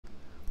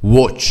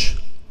Watch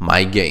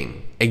my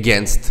game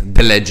against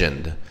the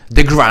legend,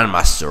 the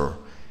Grandmaster,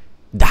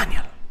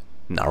 Daniel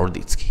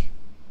Naroditsky.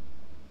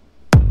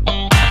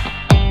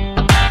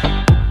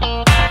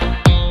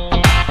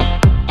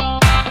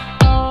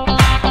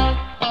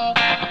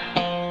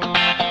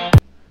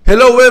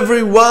 Hello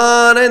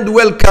everyone and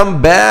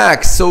welcome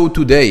back. So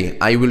today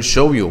I will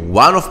show you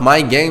one of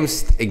my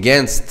games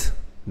against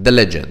the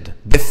legend,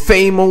 the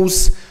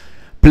famous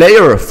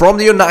player from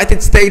the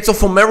United States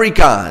of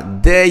America,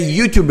 the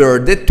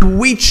YouTuber, the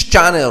Twitch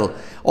channel,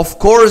 of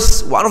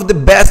course one of the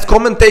best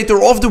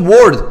commentator of the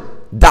world,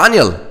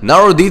 Daniel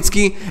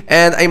Naroditsky.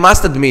 And I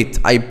must admit,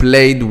 I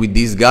played with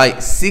this guy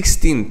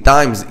 16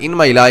 times in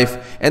my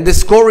life and the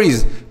score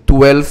is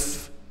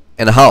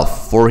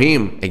 12.5 for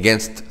him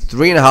against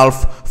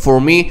 3.5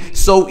 for me.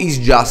 So he's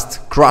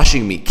just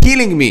crushing me,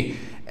 killing me,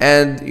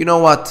 and you know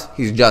what,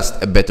 he's just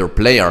a better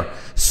player.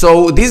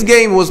 So this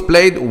game was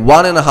played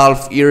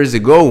 1.5 years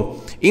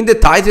ago in the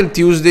Title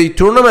Tuesday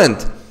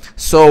tournament.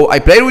 So I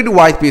played with the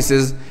white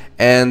pieces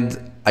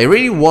and I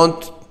really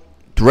want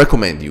to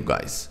recommend you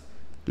guys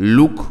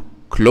look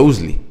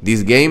closely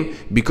this game,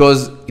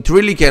 because it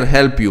really can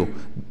help you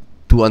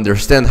to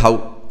understand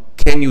how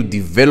can you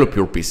develop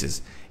your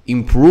pieces,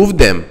 improve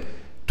them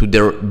to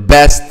their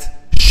best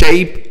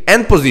shape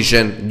and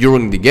position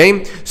during the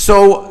game.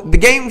 So the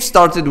game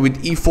started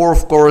with e4,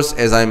 of course,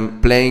 as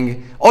I'm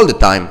playing all the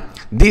time,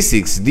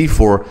 d6,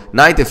 d4,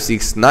 knight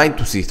f6, knight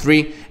to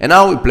c3, and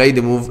now we play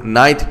the move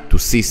knight to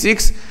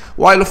c6,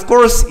 while of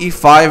course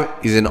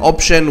e5 is an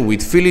option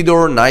with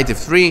Philidor, knight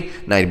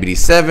f3, knight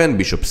bd7,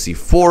 bishop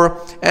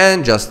c4,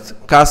 and just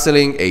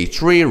castling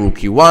a3, rook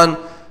e1,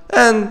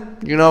 and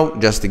you know,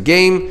 just a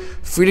game.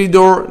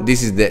 Philidor,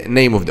 this is the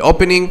name of the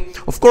opening.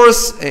 Of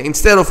course,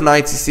 instead of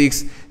knight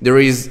c6 there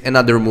is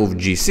another move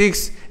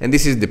g6, and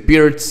this is the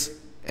Pirt's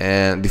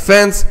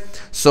defense.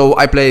 So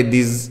I played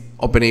this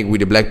opening with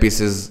the black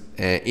pieces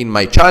in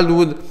my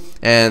childhood,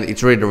 and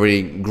it's really,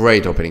 really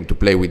great opening to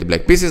play with the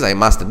black pieces, I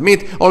must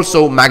admit.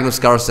 Also Magnus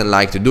Carlsen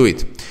liked to do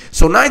it.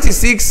 So knight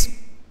c6,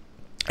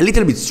 a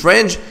little bit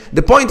strange.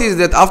 The point is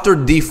that after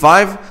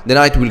d5 the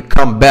knight will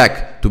come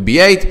back to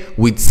b8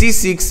 with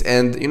c6,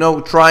 and you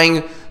know,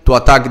 trying to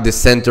attack the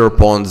center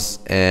pawns,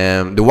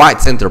 the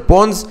white center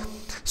pawns.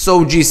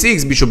 So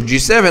g6, bishop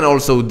g7,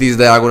 also this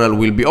diagonal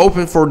will be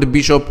open for the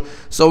bishop.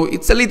 So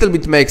it's a little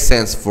bit makes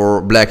sense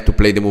for black to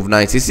play the move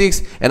knight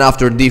c6 and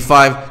after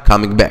d5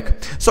 coming back.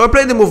 So I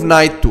play the move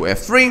knight to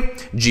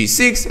f3,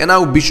 g6, and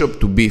now bishop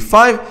to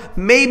b5.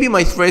 Maybe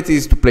my threat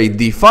is to play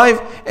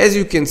d5. As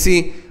you can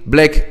see,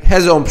 black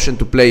has the option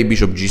to play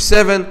bishop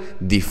g7,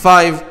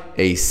 d5,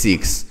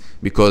 a6,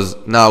 because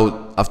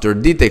now after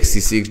d takes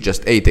c6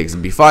 just a takes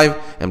b5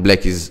 and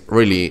black is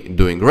really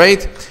doing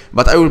great.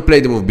 But I will play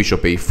the move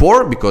bishop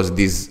a4 because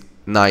this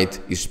knight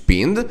is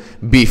pinned,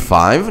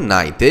 b5,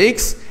 knight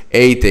takes,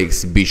 a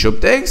takes,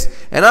 bishop takes,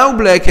 and now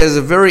black has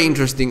a very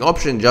interesting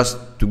option just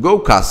to go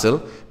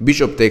castle,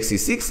 bishop takes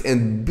c6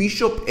 and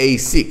bishop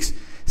a6,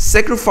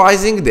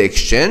 sacrificing the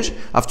exchange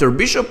after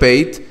bishop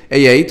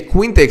a8,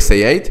 queen takes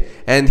a8.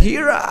 And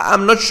here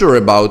I'm not sure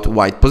about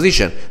white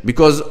position,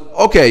 because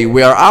okay,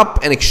 we are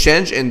up an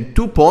exchange and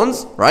two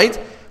pawns, right?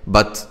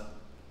 But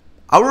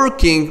our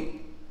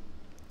king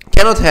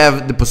cannot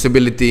have the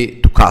possibility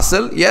to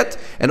castle yet,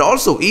 and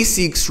also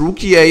e6, rook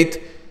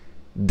e8,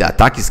 the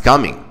attack is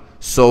coming.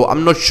 So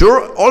I'm not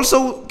sure.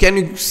 Also, can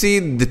you see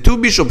the two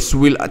bishops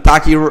will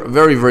attack here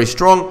very, very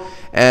strong,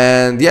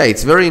 and yeah,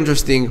 it's very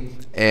interesting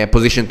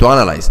position to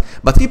analyze.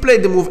 But he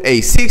played the move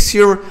a6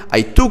 here,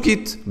 I took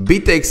it, b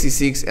takes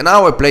c6, and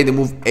now I play the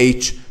move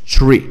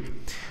h3.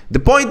 The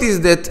point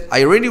is that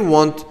I really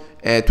want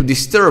to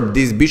disturb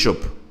this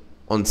bishop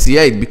on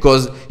c8,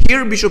 because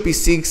here bishop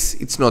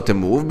e6, it's not a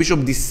move,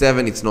 bishop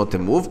d7, it's not a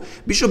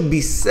move, bishop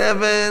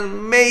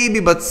b7 maybe,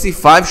 but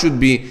c5 should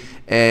be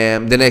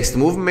the next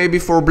move maybe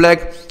for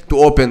black to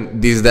open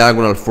this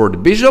diagonal for the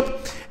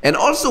bishop. And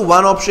also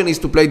one option is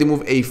to play the move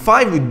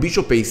a5 with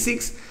bishop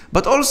a6,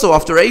 but also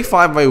after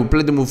a5 I will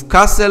play the move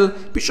castle,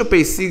 bishop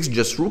a6,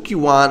 just rook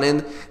e1,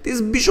 and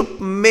this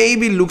bishop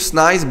maybe looks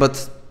nice,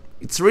 but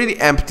it's really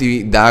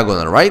empty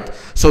diagonal, right?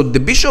 So the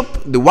bishop,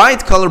 the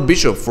white color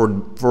bishop for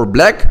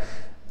black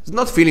is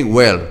not feeling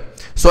well.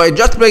 So I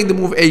just played the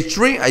move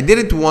h3. I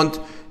didn't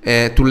want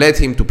to let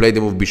him to play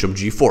the move bishop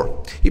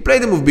g4. He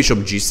played the move bishop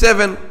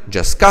g7,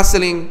 just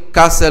castling,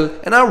 castle,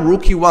 and now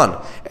rook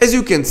e1. As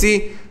you can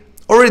see,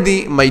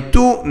 already my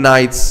two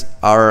knights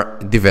are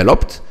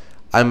developed.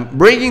 I'm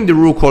bringing the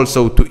rook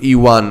also to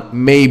e1,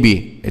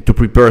 maybe to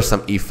prepare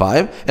some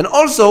e5, and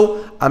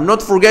also I'm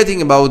not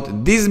forgetting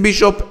about this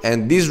bishop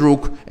and this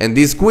rook and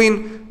this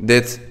queen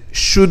that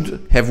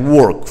should have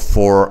worked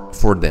for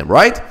them,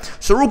 right?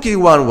 So rook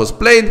e1 was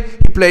played.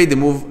 He played the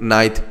move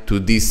knight to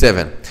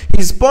d7.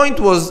 His point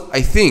was,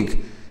 I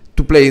think,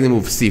 to play the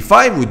move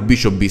c5 with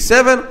bishop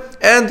b7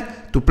 and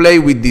to play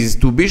with these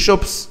two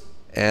bishops,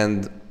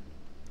 and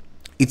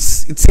it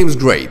seems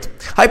great.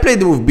 I played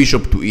the move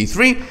bishop to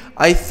e3.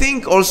 I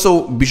think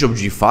also bishop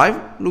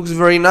g5 looks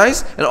very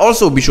nice, and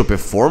also bishop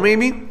f4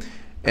 maybe.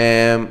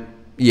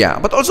 yeah,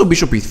 but also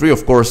bishop e3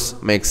 of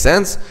course makes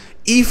sense.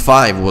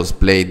 e5 was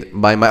played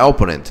by my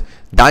opponent,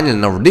 Daniel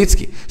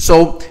Naroditsky.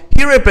 So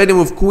here I played the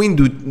move queen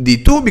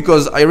d2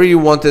 because I really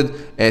wanted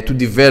to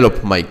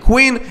develop my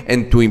queen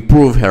and to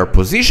improve her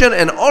position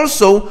and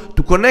also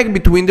to connect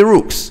between the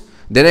rooks.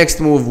 The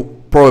next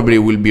move probably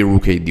will be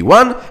rook a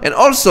d1, and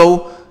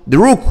also the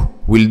rook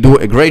will do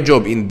a great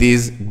job in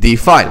this d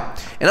file.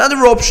 Another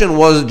option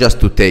was just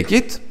to take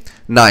it.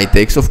 Knight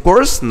takes, of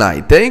course,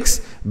 knight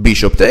takes,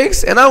 bishop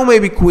takes, and now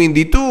maybe queen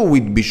d2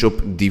 with bishop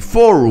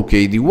d4, rook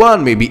a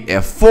d1, maybe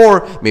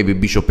f4, maybe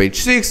bishop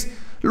h6.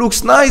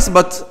 Looks nice,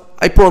 but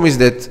I promise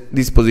that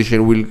this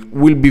position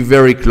will be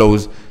very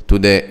close to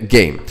the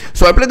game.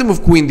 So I played the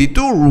move queen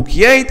d2, rook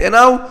e8, and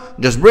now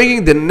just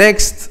bringing the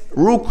next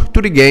rook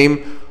to the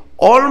game.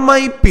 All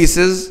my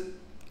pieces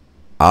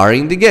are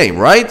in the game,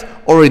 right?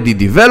 Already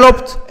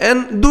developed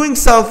and doing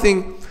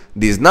something.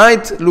 This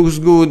knight looks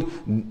good,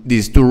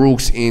 these two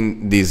rooks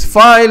in these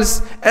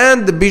files,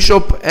 and the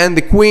bishop and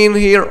the queen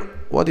here.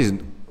 What is,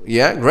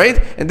 yeah, great.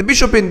 And the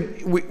bishop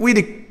with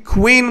the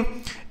queen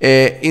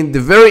in the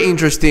very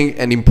interesting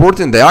and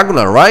important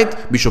diagonal,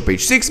 right? Bishop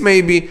h6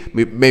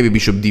 maybe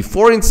bishop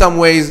d4 in some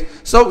ways.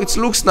 So it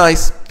looks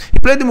nice. He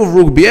played the move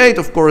rook b8,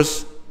 of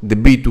course. The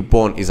b2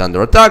 pawn is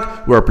under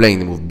attack. We are playing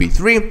the move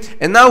b3,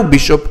 and now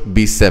bishop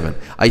b7.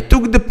 I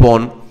took the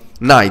pawn,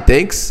 knight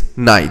takes,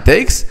 knight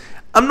takes.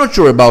 I'm not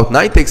sure about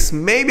knight takes.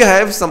 Maybe I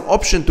have some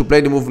option to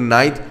play the move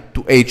knight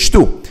to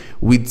h2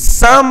 with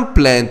some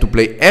plan to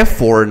play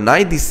f4,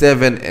 knight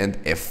d7 and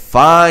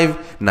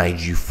f5, knight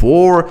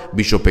g4,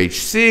 bishop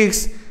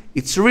h6.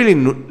 It really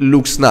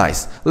looks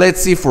nice.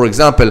 Let's see, for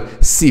example,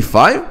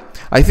 c5.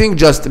 I think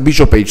just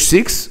bishop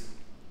h6.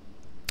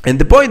 And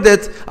the point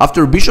that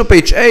after bishop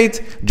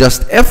h8,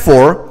 just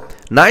f4,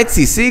 knight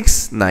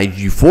c6, knight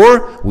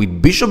g4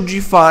 with bishop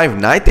g5,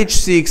 knight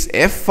h6,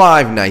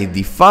 f5, knight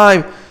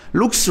d5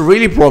 looks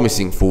really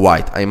promising for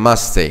white, I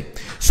must say.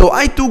 So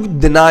I took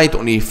the knight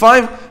on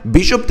e5,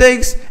 bishop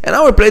takes, and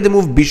now I play the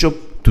move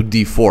bishop to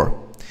d4.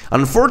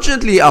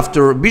 Unfortunately,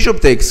 after bishop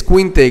takes,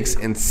 queen takes,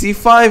 and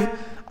c5,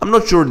 I'm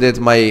not sure that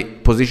my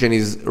position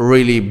is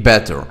really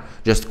better.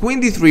 Just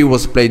queen d3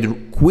 was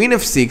played, queen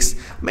f6,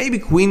 maybe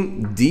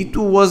queen d2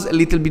 was a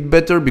little bit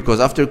better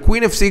because after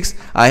queen f6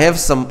 I have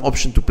some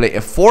option to play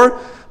f4,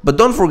 but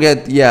don't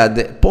forget, yeah,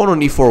 the pawn on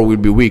e4 will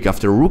be weak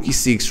after rook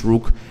e6,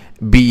 rook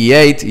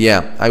b8,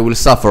 yeah, I will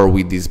suffer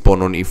with this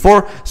pawn on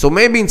e4, so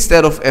maybe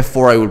instead of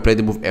f4 I will play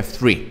the move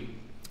f3.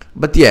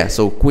 But yeah,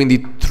 so queen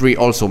d3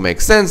 also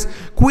makes sense.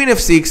 Queen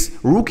f6,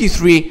 rook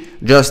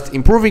e3, just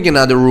improving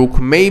another rook,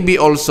 maybe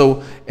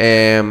also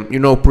you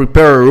know,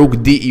 prepare rook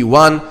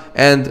de1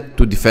 and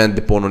to defend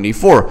the pawn on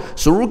e4.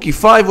 So rook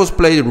e5 was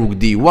played, rook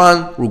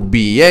d1, rook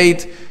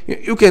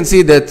b8. You can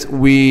see that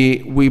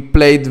we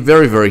played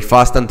very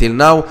fast until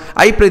now.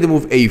 I played the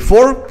move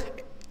a4,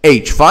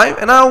 h5,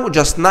 and now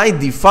just knight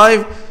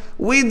d5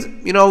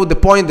 with, you know, the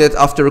point that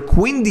after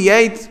queen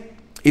d8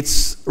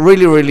 it's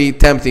really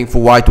tempting for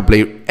white to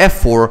play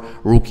f4,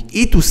 rook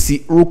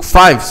rook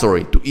 5,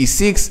 sorry, to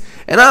e6,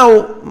 and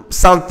now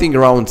something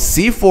around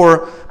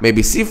c4,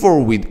 maybe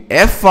c4 with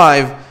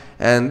f5,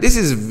 and this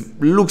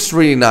looks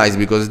really nice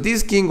because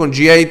this king on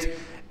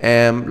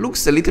g8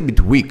 looks a little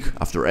bit weak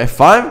after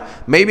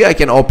f5. Maybe I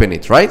can open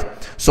it, right?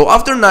 So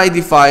after knight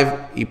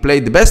d5, he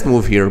played the best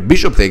move here,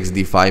 bishop takes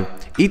d5,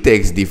 e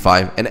takes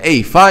d5, and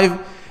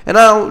a5, and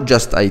now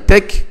just I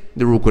take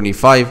the rook on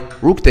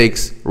e5, rook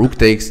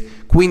takes,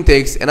 queen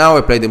takes, and now I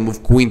play the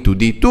move queen to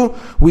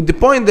d2 with the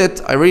point that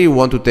I really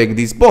want to take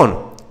this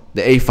pawn,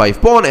 the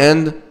a5 pawn,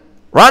 and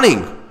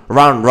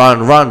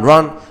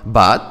run,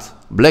 but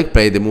black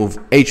played the move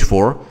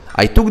h4,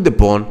 I took the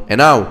pawn, and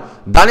now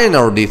Daniel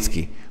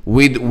Naroditsky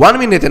with 1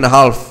 minute and a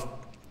half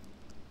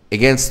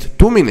against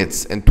 2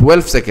 minutes and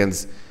 12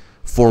 seconds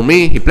for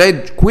me, he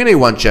played queen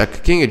a1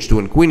 check, king h2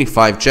 and queen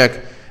e5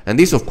 check, and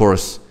this of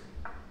course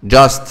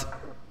just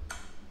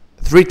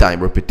 3-time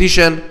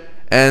repetition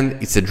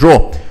and it's a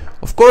draw.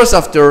 Of course,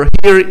 after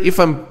here, if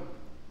I'm,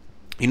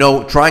 you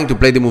know, trying to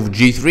play the move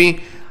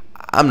g3,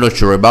 I'm not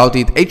sure about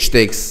it. H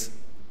takes,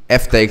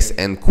 f takes,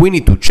 and queen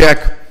e2 check,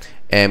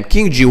 and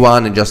king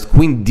g1, and just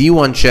queen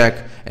d1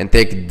 check, and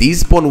take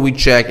this pawn with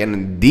check,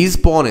 and this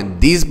pawn, and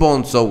this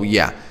pawn. So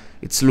yeah,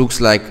 it looks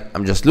like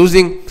I'm just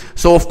losing.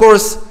 So of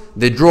course,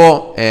 the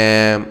draw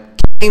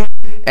came,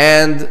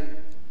 and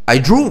I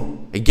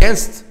drew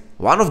against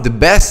one of the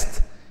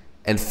best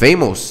and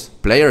famous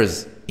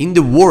players in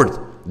the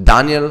world,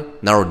 Daniel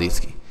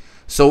Naroditsky.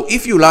 So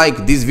if you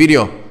like this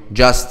video,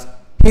 just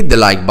hit the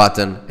like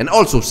button and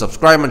also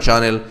subscribe my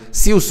channel.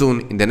 See you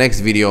soon in the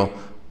next video.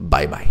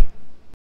 Bye bye.